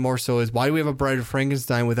question more so is, why do we have a Bride of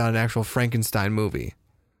Frankenstein without an actual Frankenstein movie?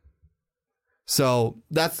 So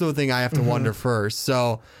that's the thing I have to wonder first.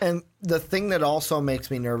 So, And the thing that also makes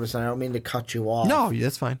me nervous, and I don't mean to cut you off. no,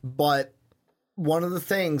 that's fine. But one of the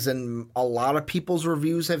things, and a lot of people's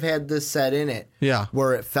reviews have had this said in it, Yeah.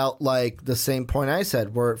 where it felt like the same point I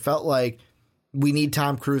said, where it felt like we need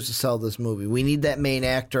Tom Cruise to sell this movie. We need that main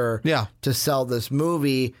actor Yeah. to sell this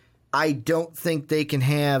movie. I don't think they can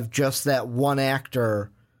have just that one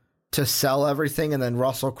actor to sell everything and then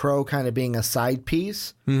Russell Crowe kind of being a side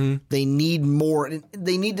piece. Mm-hmm. They need more.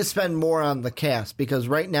 They need to spend more on the cast because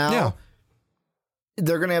right now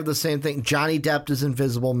they're going to have the same thing. Johnny Depp is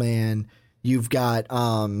Invisible Man. You've got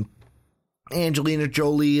Angelina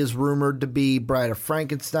Jolie is rumored to be Bride of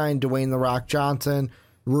Frankenstein. Dwayne "The Rock" Johnson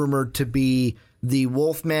rumored to be the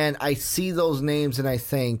Wolfman. I see those names and I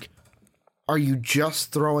think, are you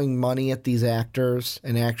just throwing money at these actors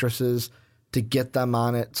and actresses to get them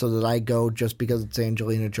on it so that I go just because it's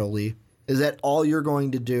Angelina Jolie? Is that all you're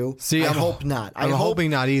going to do? See, I I'm- hope not. I'm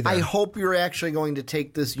hoping not either. I hope you're actually going to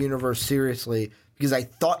take this universe seriously because I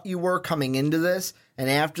thought you were coming into this, and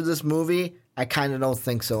after this movie, I kind of don't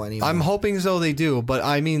think so anymore. I'm hoping so they do, but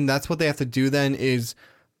I mean, that's what they have to do then is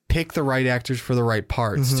pick the right actors for the right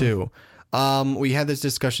parts too. We had this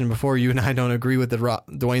discussion before. You and I don't agree with the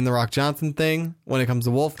Dwayne "The Rock" Johnson thing when it comes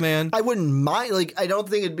to Wolfman. I wouldn't mind. Like, I don't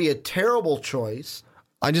think it'd be a terrible choice.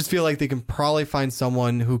 I just feel like they can probably find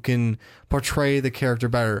someone who can portray the character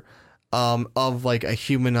better, of like a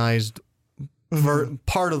humanized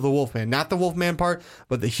part of the Wolfman, not the Wolfman part,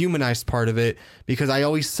 but the humanized part of it. Because I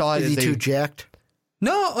always saw it Is as he too jacked?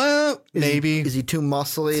 maybe. Is he too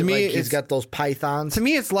muscly? To me, like he's it's- got those pythons. To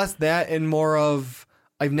me, it's less that and more of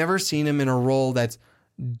I've never seen him in a role that's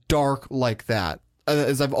dark like that.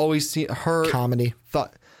 As I've always Comedy.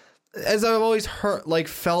 As I've always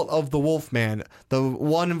felt of the Wolfman. The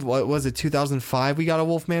one, what was it, 2005? We got a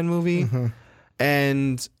Wolfman movie,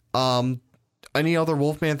 and any other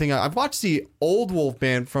Wolfman thing. I've watched the old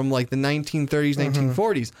Wolfman from like the 1930s,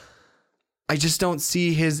 1940s. I just don't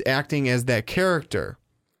see his acting as that character.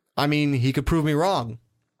 I mean, he could prove me wrong,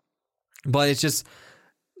 but it's just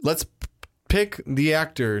let's pick the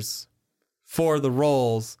actors for the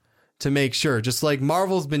roles to make sure. Just like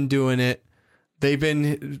Marvel's been doing it, they've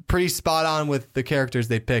been pretty spot on with the characters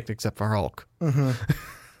they picked, except for Hulk.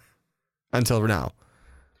 Until now.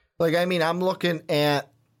 Like, I mean, I'm looking at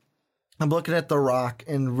The Rock,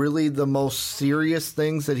 and really the most serious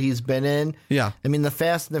things that he's been in. Yeah. I mean, The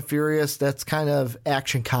Fast and the Furious, that's kind of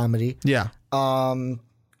action comedy. Yeah.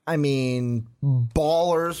 I mean,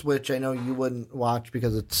 Ballers, which I know you wouldn't watch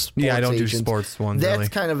because it's sports Yeah, I don't agents. do sports ones, That's really.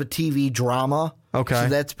 kind of a TV drama. Okay. So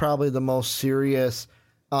that's probably the most serious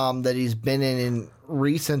that he's been in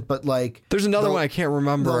recent. But like, There's another one I can't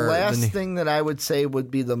remember. the last name. thing that I would say would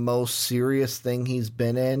be the most serious thing he's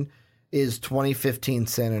been in is 2015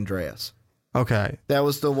 San Andreas. Okay. That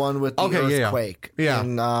was the one with the earthquake Yeah.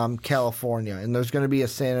 in California. And there's going to be a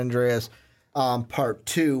San Andreas part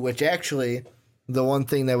 2, which actually, the one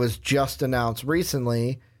thing that was just announced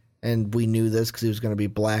recently, and we knew this because he was going to be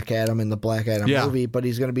Black Adam in the Black Adam movie, but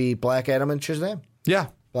he's going to be Black Adam in Shazam. Yeah.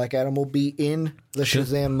 Black Adam will be in the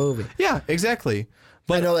Shazam movie. Yeah, exactly.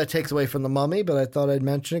 I know that takes away from The Mummy, but I thought I'd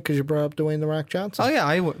mention it because you brought up Dwayne "The Rock" Johnson. Oh,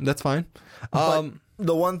 yeah, that's fine. But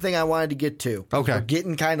the one thing I wanted to get to, Okay. we're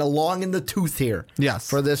getting kind of long in the tooth here Yes.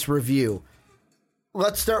 for this review.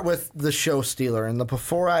 Let's start with the show stealer. And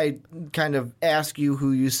before I kind of ask you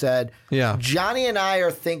who you said, Yeah. Johnny and I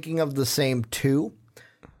are thinking of the same two.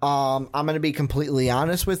 I'm going to be completely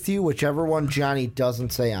honest with you. Whichever one Johnny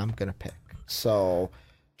doesn't say, I'm going to pick. So,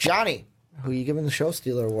 Johnny, who are you giving the show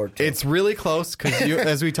stealer award to? It's really close because,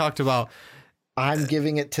 as we talked about, I'm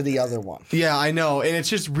giving it to the other one. yeah, I know. And it's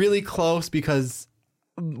just really close because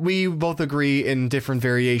we both agree in different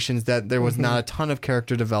variations that there was not a ton of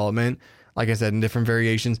character development, like I said, in different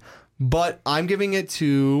variations. But I'm giving it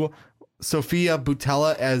to Sophia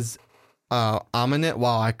Boutella as Aminet.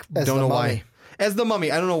 Wow, I As don't the know Mummy. why. As the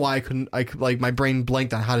Mummy. I don't know why my brain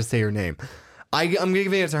blanked on how to say her name. I'm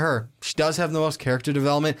giving it to her. She does have the most character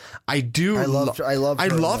development. I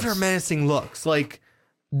love her menacing looks. Like,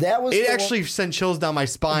 That was it the actually sent chills down my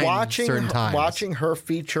spine certain times. Watching her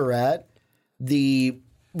featurette,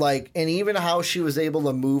 and even how she was able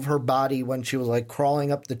to move her body when she was like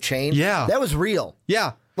crawling up the chain. Yeah. that was real.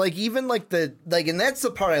 Yeah. Like even and that's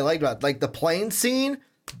the part I liked about it. Like the plane scene,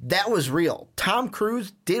 that was real. Tom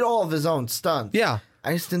Cruise did all of his own stunts. Yeah.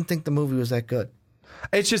 I just didn't think the movie was that good.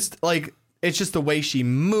 It's just the way she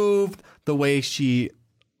moved, the way she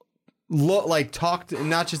talked, and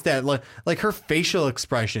not just that, like her facial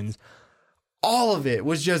expressions. All of it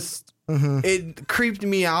was just it creeped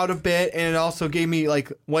me out a bit, and it also gave me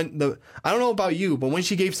like I don't know about you, but when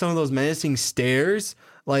she gave some of those menacing stares,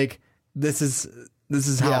 like this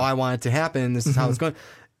is how I want it to happen. This is how it's going.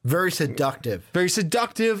 Very seductive. Very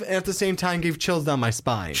seductive, and at the same time gave chills down my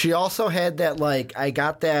spine. She also had that, like, I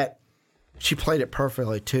got that, she played it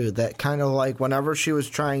perfectly, too. That kind of, like, whenever she was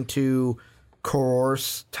trying to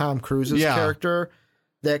coerce Tom Cruise's character,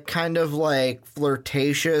 that kind of, like,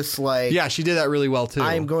 flirtatious, like... Yeah, she did that really well, too.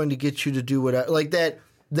 I'm going to get you to do whatever... Like,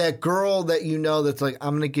 that girl that you know that's like,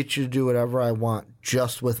 I'm going to get you to do whatever I want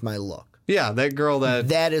just with my look. Yeah, that girl that...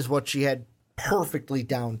 That is what she had perfectly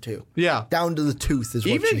down to. Yeah. Down to the tooth is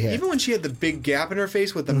what she had. Even when she had the big gap in her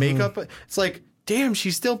face with the makeup, it's like, damn,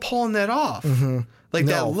 she's still pulling that off. Like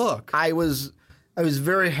that look. I was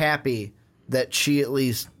very happy that she at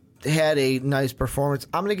least had a nice performance.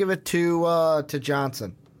 I'm going to give it to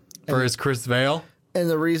Johnson. For his Chris Vail?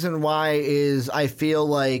 And the reason why is I feel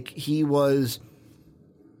like he was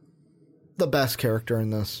the best character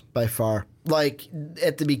in this by far. Like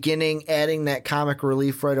at the beginning, adding that comic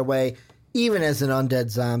relief right away. Even as an undead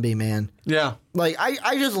zombie, man. Yeah. Like,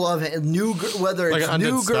 I just love it. Whether it's like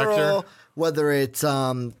New Girl, Spectre. whether it's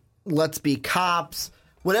Let's Be Cops,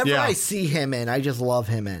 whatever I see him in, I just love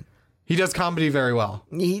him in. He does comedy very well.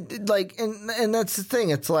 He, like, and that's the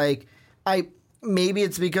thing. It's like, maybe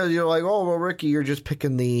it's because you're like, oh, well, Ricky, you're just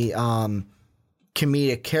picking the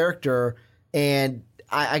comedic character, and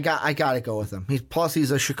I got to go with him.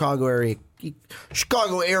 He's a Chicago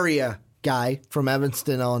area guy from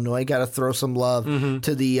Evanston, Illinois. Got to throw some love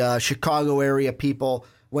to the Chicago area people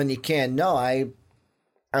when you can. No, I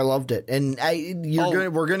loved it, and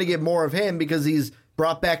we're gonna get more of him because he's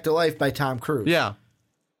brought back to life by Tom Cruise. Yeah,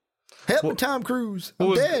 help me, Tom Cruise.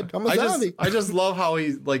 I'm dead. I'm a zombie. I just love how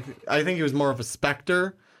he I think he was more of a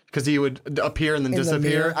specter because he would appear and then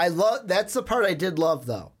disappear. That's the part I did love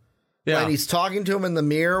though. Yeah, when he's talking to him in the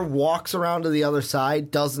mirror, walks around to the other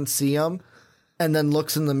side, doesn't see him. And then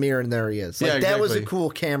looks in the mirror, and there he is. Like, that was a cool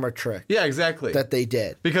camera trick. Yeah, exactly. That they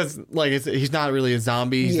did. Because, like, he's not really a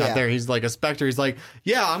zombie. He's not there. He's like a specter. He's like,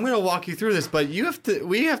 yeah, I'm going to walk you through this, but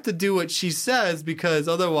we have to do what she says because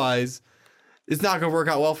otherwise it's not going to work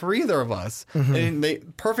out well for either of us.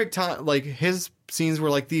 And perfect time, like, his scenes were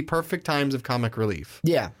like the perfect times of comic relief.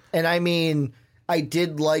 Yeah. And I mean, I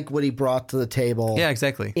did like what he brought to the table. Yeah,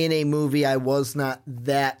 exactly. In a movie I was not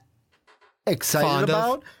that excited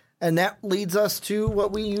about. And that leads us to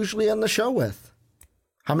what we usually end the show with.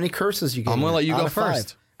 How many curses you give? I'm going to let you go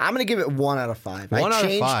first. I'm going to give it 1 out of 5. 1 out of 5. I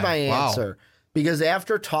changed my answer because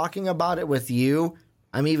after talking about it with you,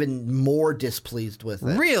 I'm even more displeased with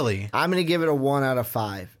it. Really? I'm going to give it a 1 out of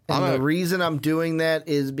 5. And the reason I'm doing that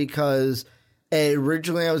is because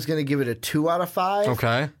originally I was going to give it a 2 out of 5.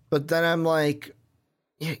 Okay. But then I'm like,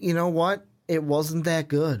 you know what? It wasn't that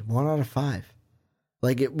good. 1 out of 5.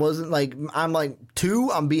 Like, it wasn't like, I'm like, 2,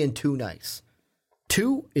 I'm being too nice.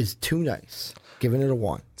 2 is too nice. Giving it a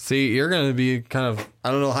 1. See, you're going to be kind of, I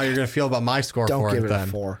don't know how you're going to feel about my score for it then. Don't give it a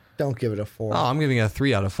 4. Don't give it a 4. Oh, I'm giving it a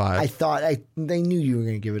 3 out of 5. I thought, they knew you were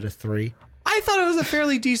going to give it a 3. I thought it was a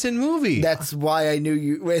fairly decent movie. That's why I knew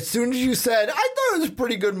you. As soon as you said, I thought it was a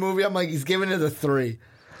pretty good movie, I'm like, he's giving it a 3.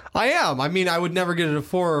 I am. I mean, I would never get it a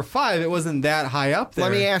 4 or 5. It wasn't that high up there.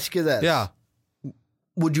 Let me ask you this. Yeah.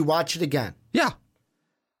 Would you watch it again? Yeah.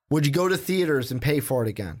 Would you go to theaters and pay for it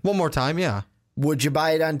again? One more time, yeah. Would you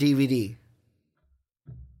buy it on DVD?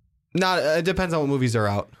 It depends on what movies are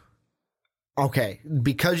out. Okay.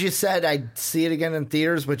 Because you said I'd see it again in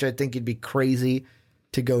theaters, which I think you'd be crazy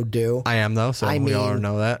to go do. I am, though, so we all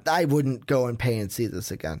know that. I wouldn't go and pay and see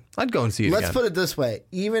this again. I'd go and see it again. Let's put it this way.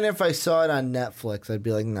 Even if I saw it on Netflix, I'd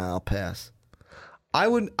be like, nah, I'll pass. I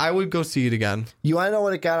would go see it again. You want to know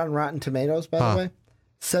what it got on Rotten Tomatoes, by the way?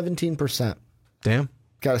 17%. Damn.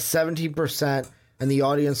 Got a 17%, and the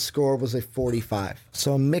audience score was a 45.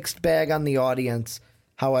 So a mixed bag on the audience.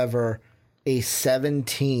 However, a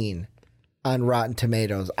 17 on Rotten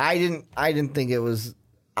Tomatoes. I didn't think it was.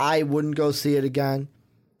 I wouldn't go see it again.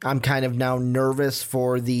 I'm kind of now nervous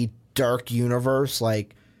for the dark universe.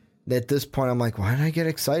 Like at this point, I'm like, why did I get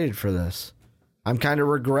excited for this? I'm kind of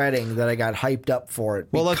regretting that I got hyped up for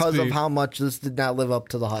it because of how much this did not live up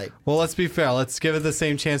to the hype. Well, let's be fair. Let's give it the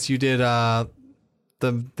same chance you did.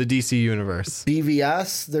 The DC universe.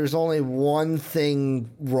 BVS, there's only one thing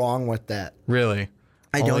wrong with that. Really?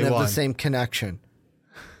 I don't have the same connection.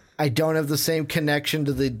 I don't have the same connection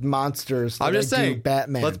to the monsters that I'm just saying, do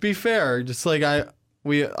Batman. Let's be fair. Just like I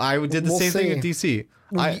did the same thing with DC.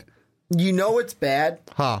 You know it's bad?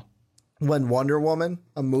 Huh. When Wonder Woman,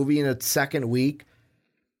 a movie in its second week,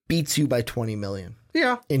 beats you by 20 million.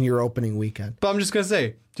 Yeah. In your opening weekend. But I'm just going to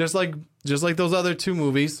say, just like those other two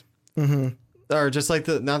movies, or just like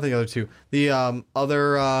not the other two. The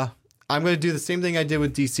other, I'm going to do the same thing I did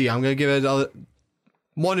with DC. I'm going to give it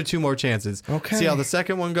 1 to 2 more chances. Okay. See how the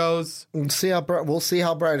second one goes. We'll see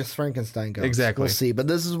how Bride of Frankenstein goes. Exactly. We'll see. But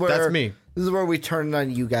this is where That's me. This is where we turn it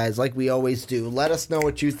on you guys, like we always do. Let us know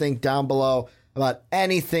what you think down below about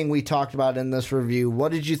anything we talked about in this review.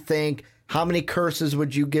 What did you think? How many curses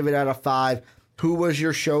would you give it out of 5? Who was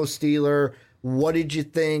your show stealer? What did you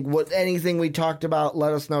think? Anything we talked about,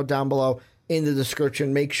 let us know down below in the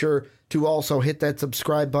description. Make sure to also hit that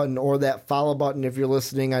subscribe button or that follow button if you're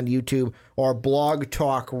listening on YouTube or Blog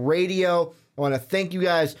Talk Radio. I want to thank you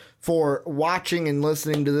guys for watching and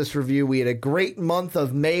listening to this review. We had a great month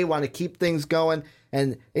of May. Want to keep things going,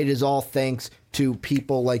 and it is all thanks to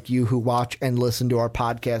people like you who watch and listen to our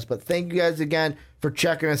podcast. But thank you guys again for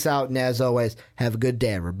checking us out, and as always, have a good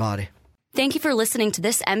day, everybody. Thank you for listening to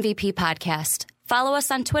this MVP podcast. Follow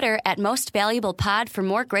us on Twitter at Most Valuable Pod for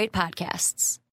more great podcasts.